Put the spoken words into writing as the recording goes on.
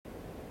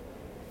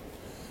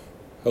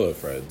Hello,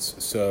 friends.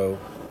 So,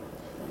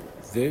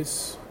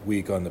 this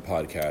week on the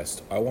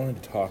podcast, I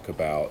wanted to talk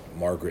about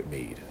Margaret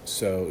Mead.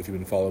 So, if you've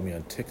been following me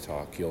on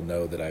TikTok, you'll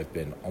know that I've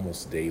been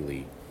almost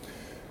daily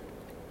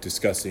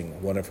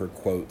discussing one of her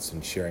quotes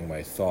and sharing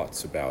my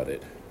thoughts about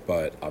it.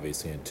 But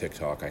obviously, in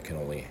TikTok, I can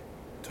only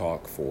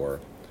talk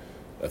for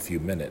a few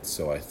minutes.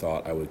 So, I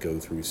thought I would go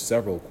through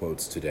several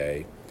quotes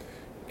today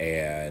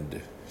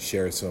and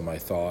share some of my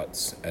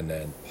thoughts, and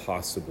then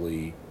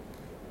possibly,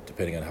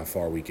 depending on how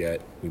far we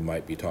get, we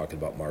might be talking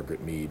about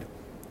Margaret Mead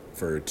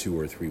for 2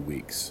 or 3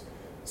 weeks.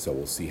 So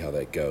we'll see how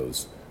that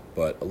goes.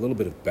 But a little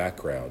bit of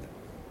background.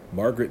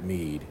 Margaret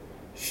Mead,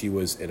 she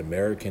was an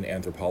American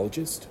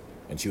anthropologist,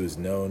 and she was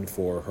known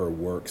for her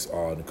works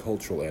on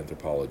cultural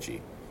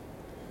anthropology.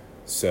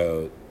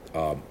 So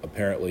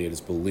apparently it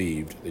is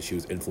believed that she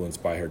was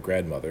influenced by her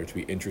grandmother to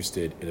be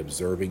interested in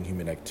observing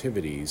human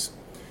activities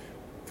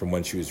from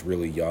when she was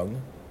really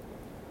young.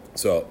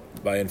 So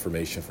my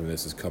information from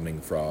this is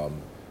coming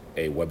from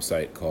a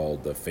website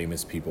called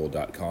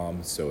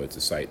thefamouspeople.com. So it's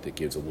a site that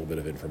gives a little bit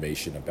of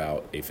information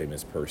about a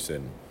famous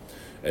person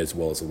as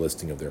well as a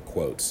listing of their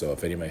quotes. So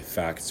if any of my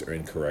facts are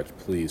incorrect,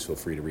 please feel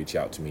free to reach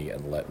out to me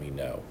and let me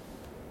know.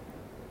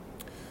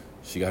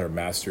 She got her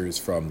master's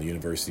from the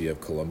University of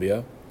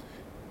Columbia,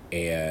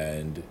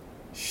 and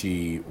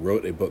she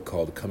wrote a book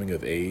called Coming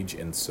of Age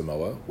in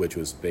Samoa, which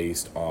was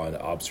based on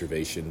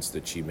observations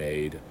that she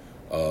made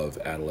of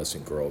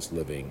adolescent girls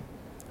living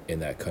in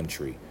that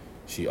country.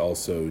 She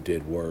also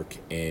did work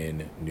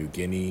in New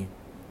Guinea,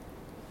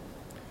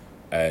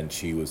 and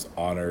she was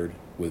honored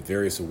with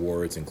various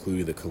awards,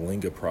 including the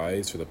Kalinga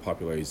Prize for the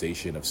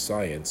popularization of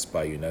science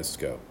by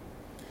UNESCO.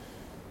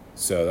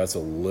 So that's a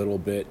little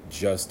bit,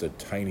 just a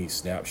tiny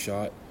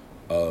snapshot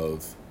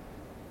of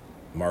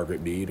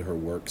Margaret Mead, her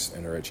works,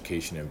 and her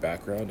education and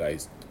background. I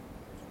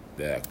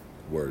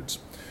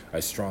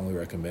strongly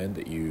recommend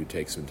that you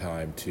take some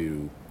time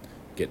to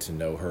get to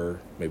know her,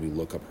 maybe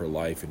look up her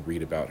life and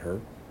read about her.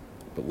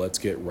 But let's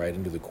get right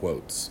into the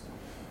quotes.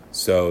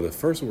 So the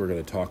first one we're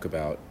going to talk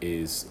about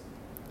is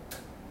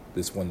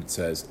this one that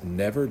says,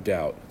 "Never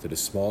doubt that a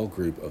small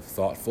group of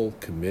thoughtful,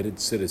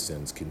 committed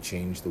citizens can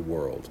change the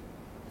world.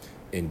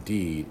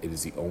 Indeed, it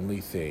is the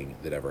only thing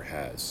that ever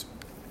has."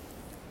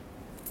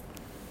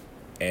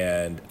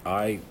 And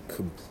I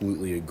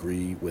completely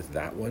agree with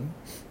that one,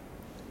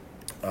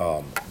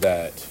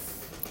 that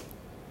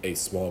a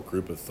small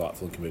group of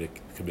thoughtful and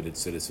committed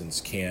citizens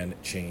can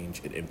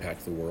change and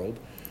impact the world.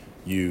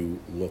 You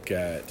look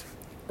at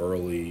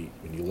the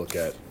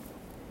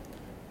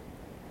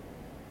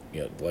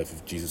life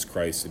of Jesus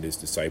Christ and his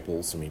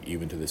disciples. I mean,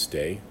 even to this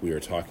day, we are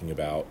talking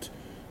about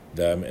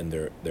them and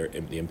the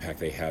impact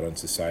they had on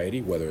society,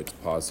 whether it's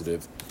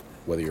positive,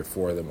 whether you're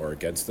for them or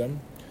against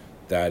them.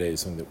 That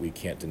is something that we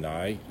can't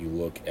deny. You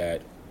look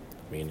at,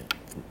 from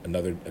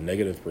a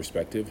negative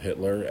perspective,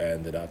 Hitler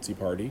and the Nazi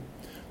Party.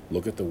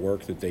 Look at the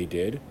work that they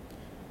did.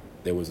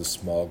 There was a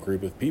small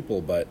group of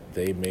people, but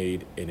they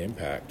made an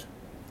impact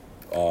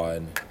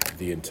on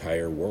the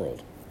entire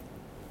world.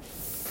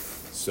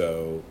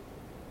 So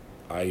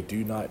I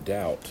do not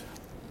doubt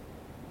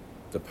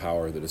the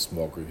power that a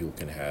small group of people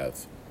can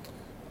have.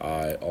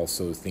 I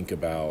also think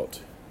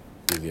about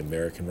the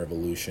American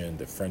Revolution,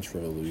 the French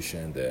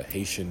Revolution, the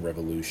Haitian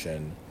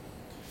Revolution,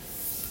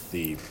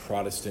 the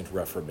Protestant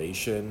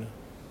Reformation.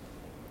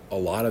 A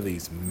lot of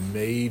these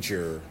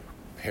major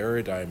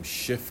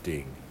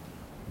paradigm-shifting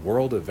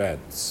world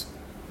events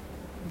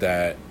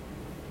that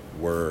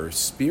were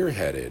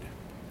spearheaded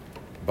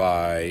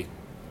by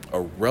a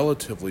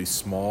relatively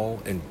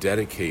small and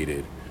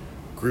dedicated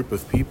group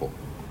of people.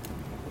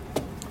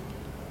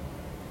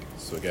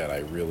 So again, I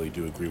really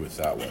do agree with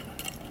that one.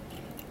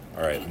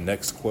 All right,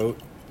 next quote.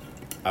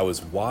 "I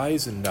was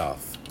wise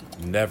enough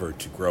never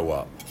to grow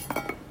up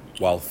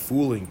while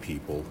fooling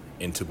people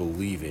into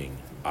believing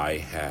I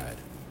had."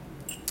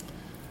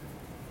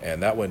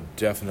 And that one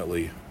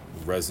definitely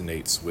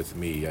resonates with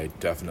me. I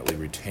definitely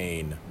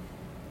retain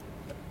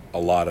a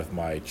lot of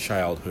my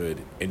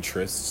childhood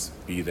interests,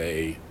 be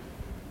they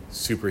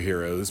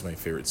superheroes. My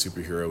favorite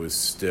superhero is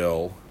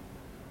still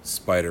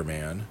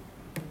Spider-Man.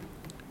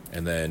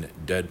 And then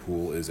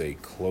Deadpool is a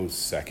close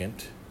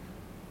second.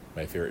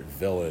 My favorite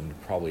villain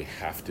would probably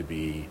have to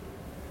be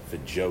the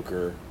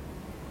Joker,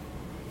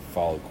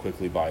 followed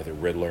quickly by the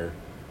Riddler.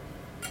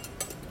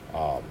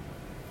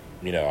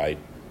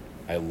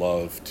 I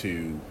love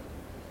to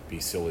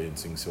be silly and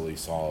sing silly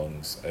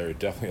songs. There are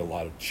definitely a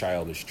lot of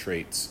childish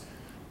traits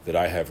that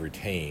I have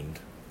retained.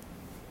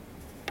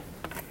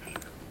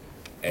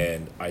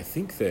 And I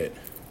think that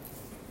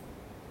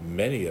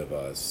many of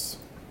us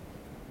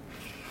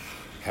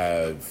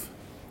have,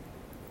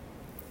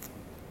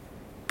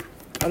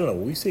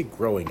 when we say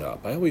growing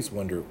up, I always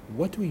wonder,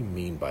 what do we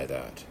mean by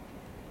that?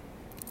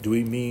 Do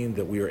we mean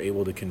that we are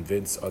able to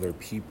convince other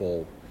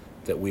people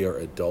that we are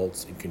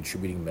adults and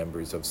contributing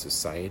members of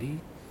society?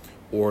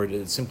 Or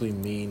does it simply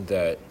mean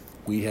that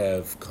we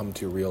have come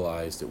to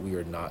realize that we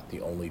are not the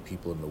only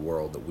people in the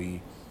world, that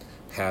we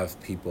have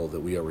people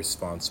that we are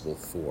responsible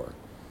for?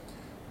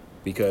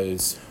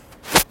 Because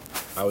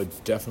I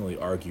would definitely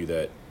argue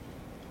that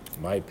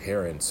my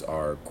parents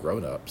are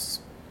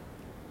grown-ups,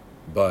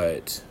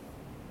 but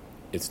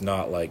it's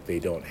not like they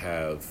don't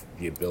have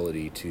the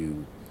ability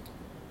to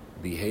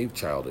behave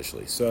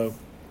childishly. So,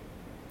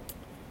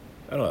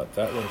 I don't know,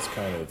 that one's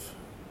kind of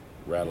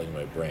rattling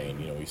my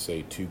brain. We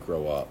say to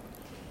grow up.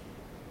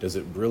 Does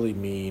it really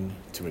mean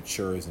to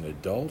mature as an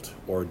adult,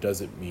 or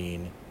does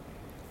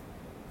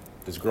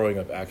growing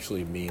up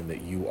actually mean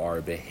that you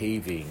are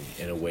behaving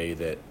in a way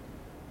that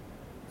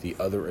the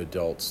other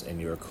adults in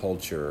your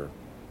culture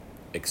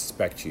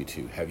expect you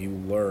to? Have you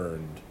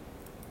learned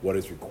what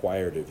is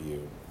required of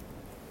you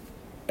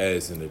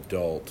as an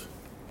adult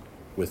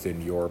within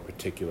your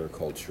particular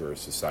culture or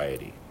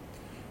society?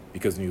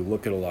 Because when you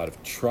look at a lot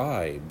of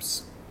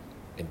tribes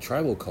and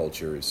tribal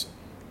cultures,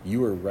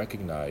 you are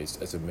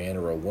recognized as a man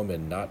or a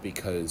woman not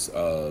because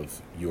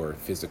of your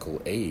physical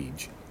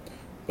age,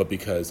 but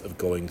because of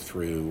going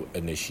through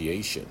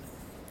initiation,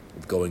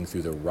 of going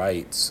through the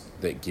rites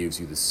that gives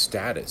you the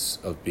status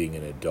of being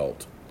an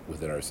adult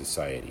within our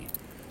society.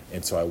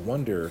 And so I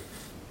wonder,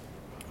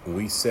 when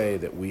we say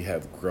that we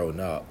have grown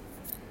up,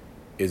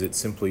 is it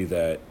simply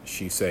that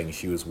she's saying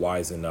she was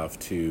wise enough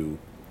to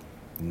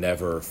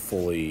never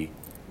fully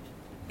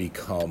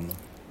become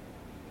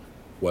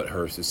what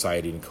her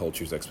society and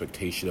culture's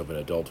expectation of an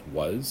adult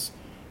was,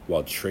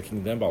 while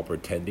tricking them, while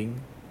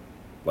pretending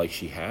like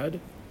she had?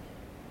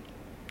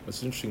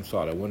 That's an interesting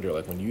thought. I wonder,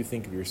 when you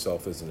think of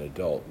yourself as an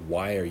adult,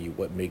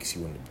 what makes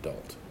you an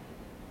adult?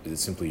 Is it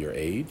simply your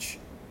age?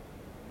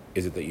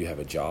 Is it that you have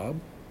a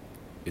job?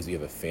 Is it you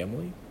have a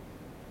family?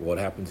 What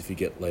happens if you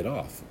get laid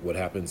off? What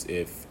happens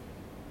if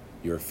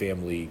your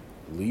family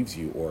leaves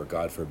you or,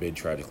 God forbid,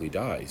 tragically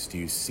dies? Do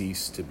you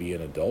cease to be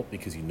an adult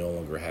because you no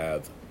longer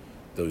have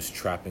those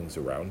trappings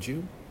around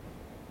you?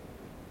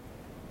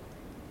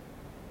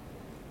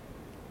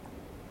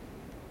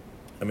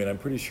 I'm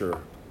pretty sure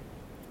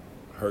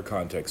her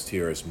context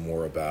here is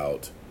more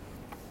about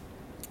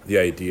the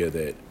idea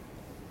that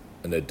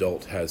an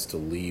adult has to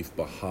leave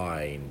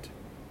behind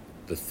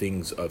the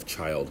things of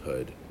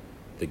childhood,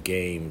 the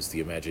games, the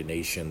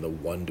imagination, the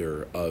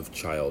wonder of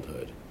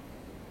childhood.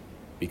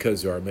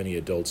 Because there are many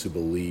adults who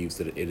believe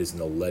that it is in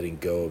the letting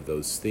go of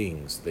those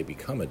things they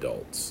become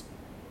adults.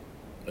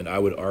 And I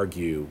would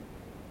argue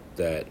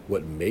that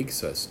what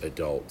makes us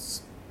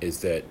adults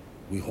is that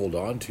we hold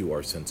on to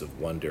our sense of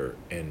wonder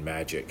and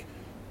magic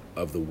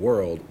of the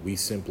world. We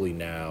simply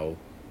now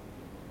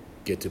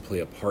get to play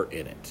a part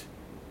in it.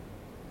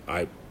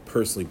 I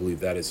personally believe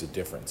that is the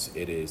difference.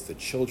 It is the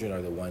children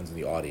are the ones in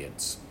the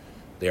audience.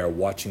 They are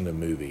watching the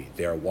movie.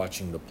 They are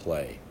watching the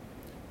play.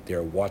 They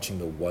are watching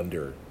the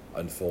wonder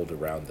unfold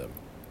around them.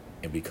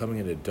 And becoming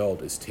an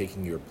adult is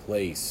taking your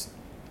place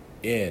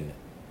in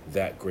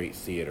that great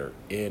theater,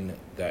 in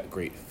that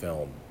great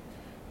film,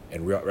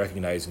 and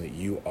recognizing that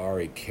you are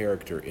a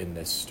character in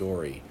this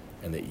story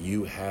and that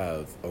you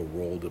have a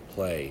role to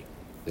play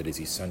that is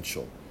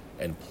essential,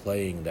 and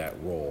playing that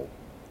role.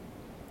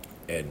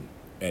 And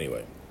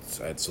anyway,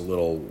 it's a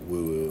little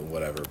woo-woo and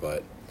whatever,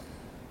 but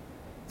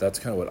that's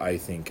kind of what I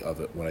think of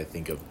it when I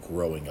think of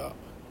growing up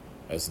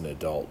as an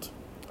adult.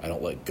 I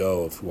don't let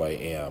go of who I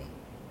am.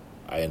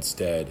 I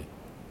instead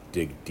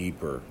dig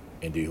deeper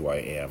into who I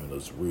am, and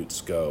those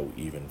roots go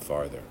even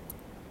farther.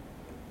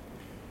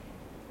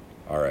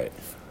 All right,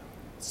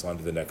 let's on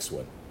to the next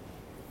one.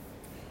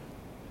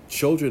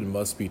 Children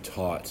must be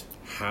taught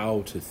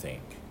how to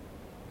think,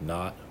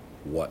 not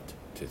what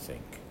to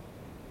think.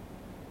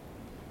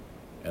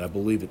 And I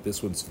believe that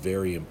this one's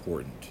very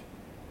important,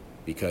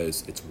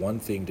 because it's one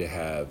thing to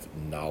have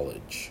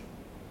knowledge,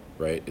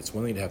 right? It's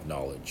one thing to have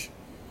knowledge,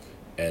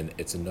 and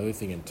it's another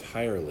thing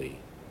entirely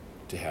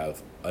to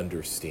have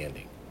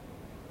understanding.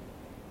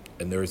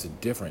 And there is a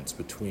difference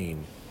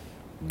between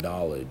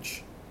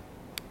knowledge.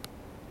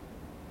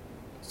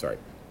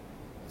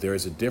 There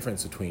is a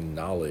difference between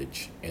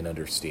knowledge and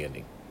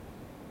understanding.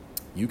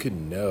 You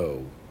can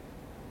know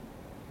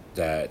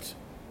that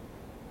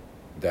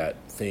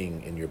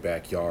thing in your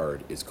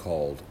backyard is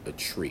called a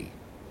tree.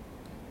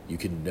 You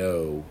can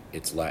know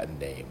its Latin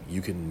name.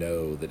 You can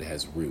know that it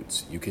has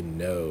roots. You can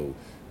know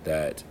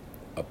that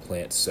a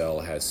plant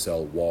cell has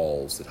cell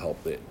walls that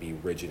help it be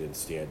rigid and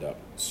stand up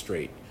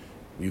straight.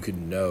 You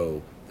can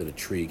know that a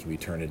tree can be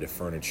turned into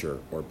furniture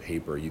or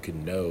paper. You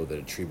can know that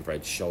a tree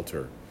provides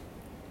shelter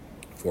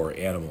for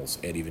animals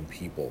and even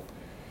people.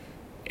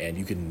 And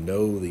you can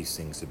know these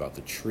things about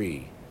the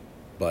tree,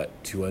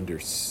 but to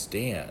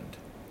understand,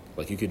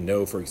 you can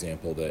know, for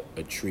example, that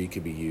a tree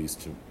could be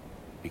used to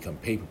become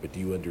paper, but do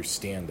you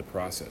understand the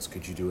process?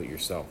 Could you do it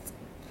yourself?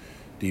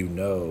 Do you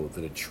know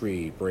that a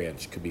tree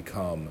branch could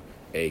become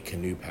a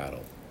canoe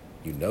paddle?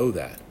 You know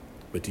that,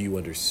 but do you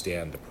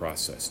understand the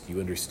process? Do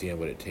you understand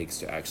what it takes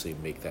to actually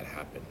make that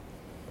happen?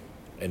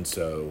 And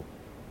so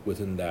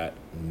within that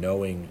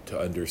knowing to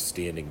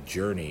understanding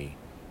journey,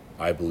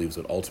 I believe is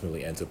what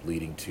ultimately ends up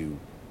leading to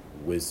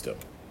wisdom.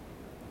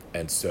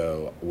 And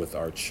so with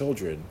our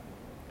children,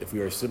 if we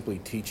are simply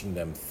teaching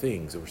them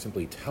things, if we're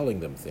simply telling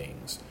them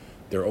things,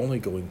 they're only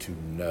going to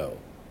know.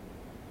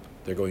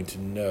 They're going to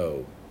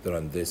know that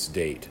on this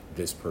date,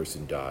 this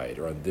person died,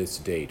 or on this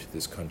date,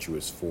 this country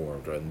was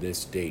formed, or on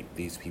this date,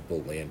 these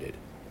people landed.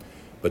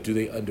 But do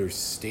they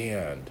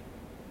understand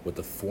what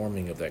the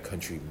forming of that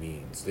country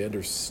means? Do they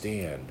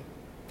understand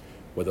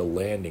what the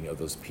landing of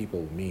those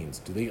people means?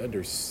 Do they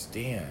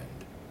understand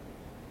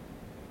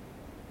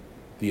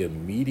the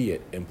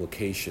immediate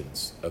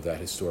implications of that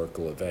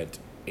historical event?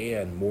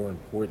 And more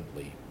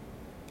importantly,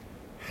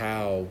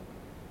 how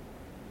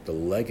the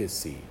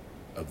legacy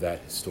of that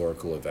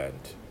historical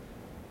event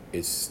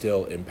is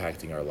still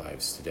impacting our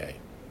lives today.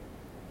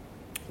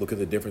 Look at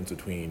the difference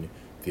between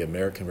the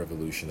American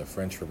Revolution, the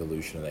French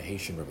Revolution, and the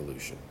Haitian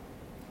Revolution.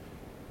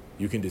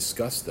 You can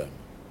discuss them,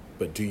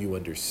 but do you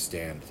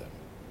understand them?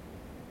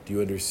 Do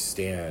you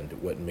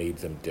understand what made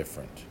them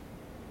different?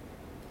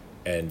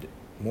 And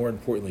more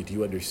importantly, do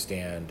you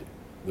understand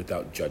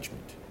without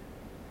judgment?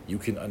 You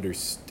can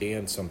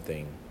understand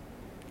something,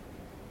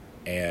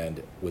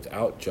 and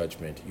without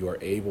judgment, you are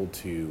able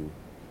to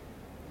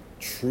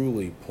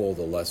truly pull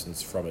the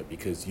lessons from it,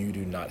 because you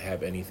do not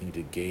have anything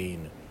to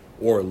gain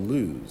or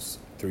lose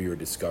through your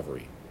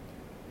discovery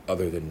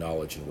other than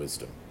knowledge and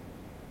wisdom.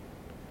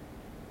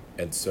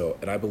 And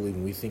I believe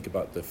when we think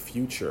about the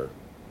future,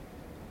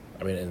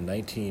 in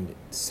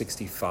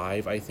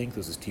 1965, I think, there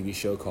was this TV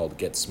show called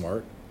Get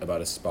Smart about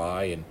a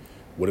spy, and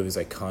one of his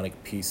iconic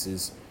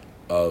pieces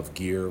of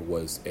gear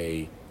was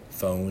a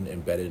phone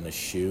embedded in a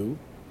shoe,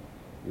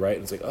 right?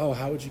 And it's like, oh,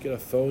 how would you get a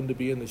phone to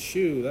be in the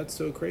shoe? That's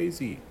so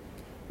crazy.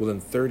 Well,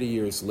 then 30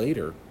 years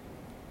later,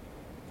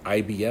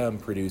 IBM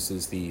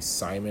produces the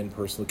Simon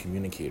Personal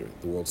Communicator,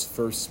 the world's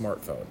first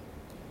smartphone.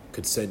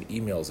 Could send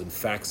emails and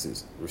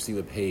faxes, receive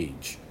a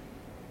page,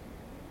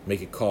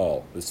 make a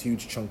call, this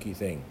huge chunky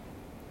thing.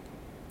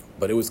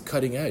 But it was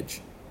cutting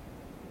edge.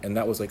 And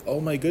that was like, oh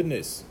my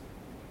goodness,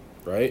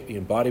 right? The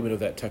embodiment of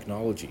that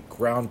technology,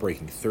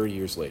 groundbreaking 30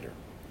 years later.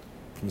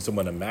 From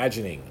someone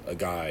imagining a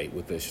guy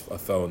with a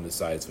phone the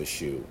size of a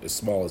shoe, as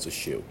small as a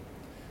shoe,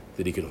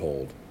 that he could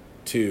hold,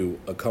 to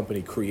a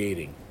company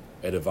creating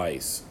a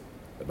device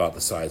about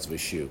the size of a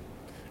shoe.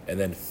 And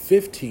then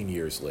 15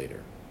 years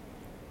later,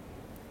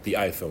 the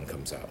iPhone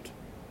comes out.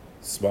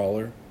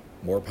 Smaller,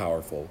 more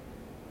powerful,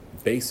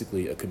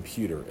 basically a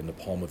computer in the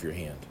palm of your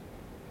hand.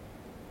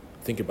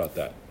 Think about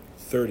that.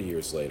 30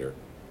 years later,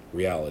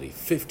 reality.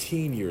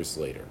 15 years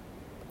later,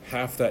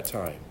 half that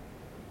time,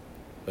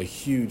 a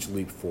huge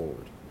leap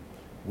forward.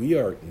 We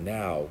are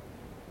now,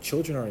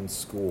 children are in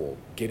school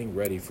getting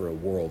ready for a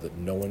world that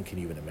no one can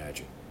even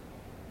imagine.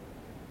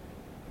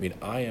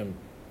 I am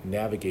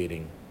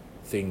navigating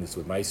things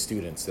with my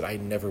students that I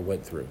never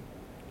went through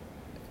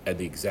at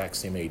the exact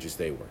same age as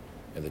they were.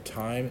 And the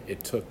time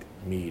it took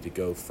me to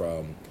go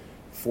from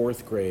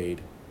 4th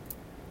grade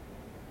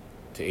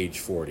to age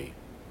 40,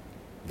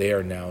 they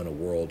are now in a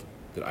world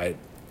that I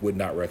would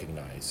not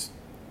recognize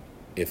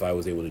if I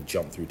was able to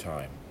jump through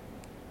time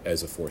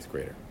as a 4th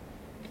grader.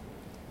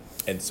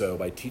 And so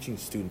by teaching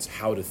students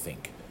how to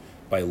think,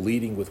 by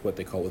leading with what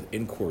they call with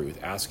inquiry,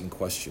 with asking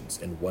questions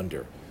and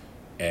wonder,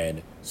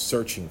 and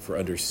searching for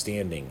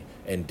understanding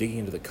and digging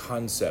into the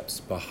concepts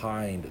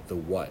behind the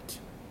what,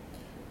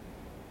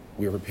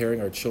 we are preparing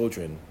our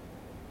children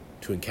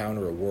to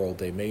encounter a world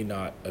they may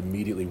not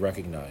immediately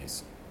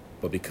recognize,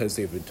 but because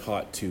they've been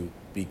taught to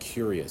be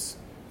curious,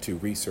 to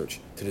research,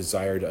 to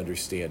desire to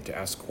understand, to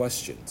ask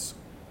questions,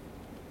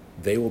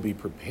 they will be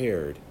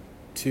prepared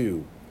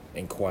to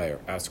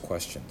inquire, ask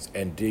questions,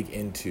 and dig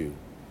into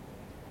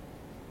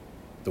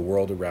the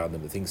world around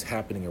them, the things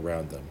happening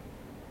around them,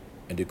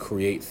 and to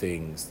create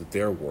things that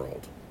their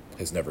world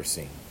has never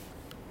seen.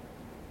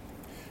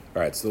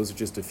 All right, so those are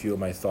just a few of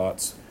my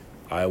thoughts.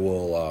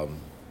 We're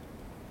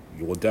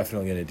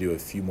definitely going to do a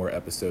few more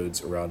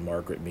episodes around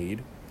Margaret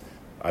Mead.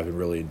 I've been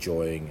really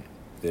enjoying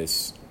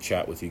this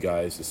chat with you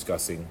guys,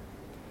 discussing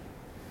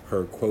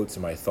her quotes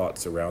and my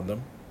thoughts around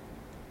them.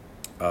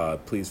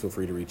 Please feel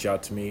free to reach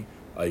out to me.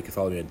 You can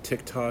follow me on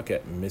TikTok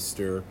at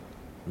Mr.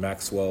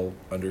 Maxwell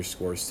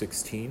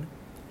 _16.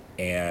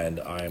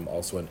 And I'm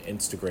also on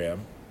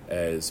Instagram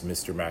as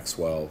Mr.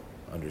 Maxwell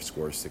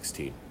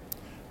 _16.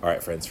 All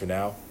right, friends, for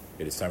now,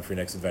 it is time for your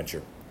next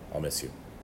adventure. I'll miss you.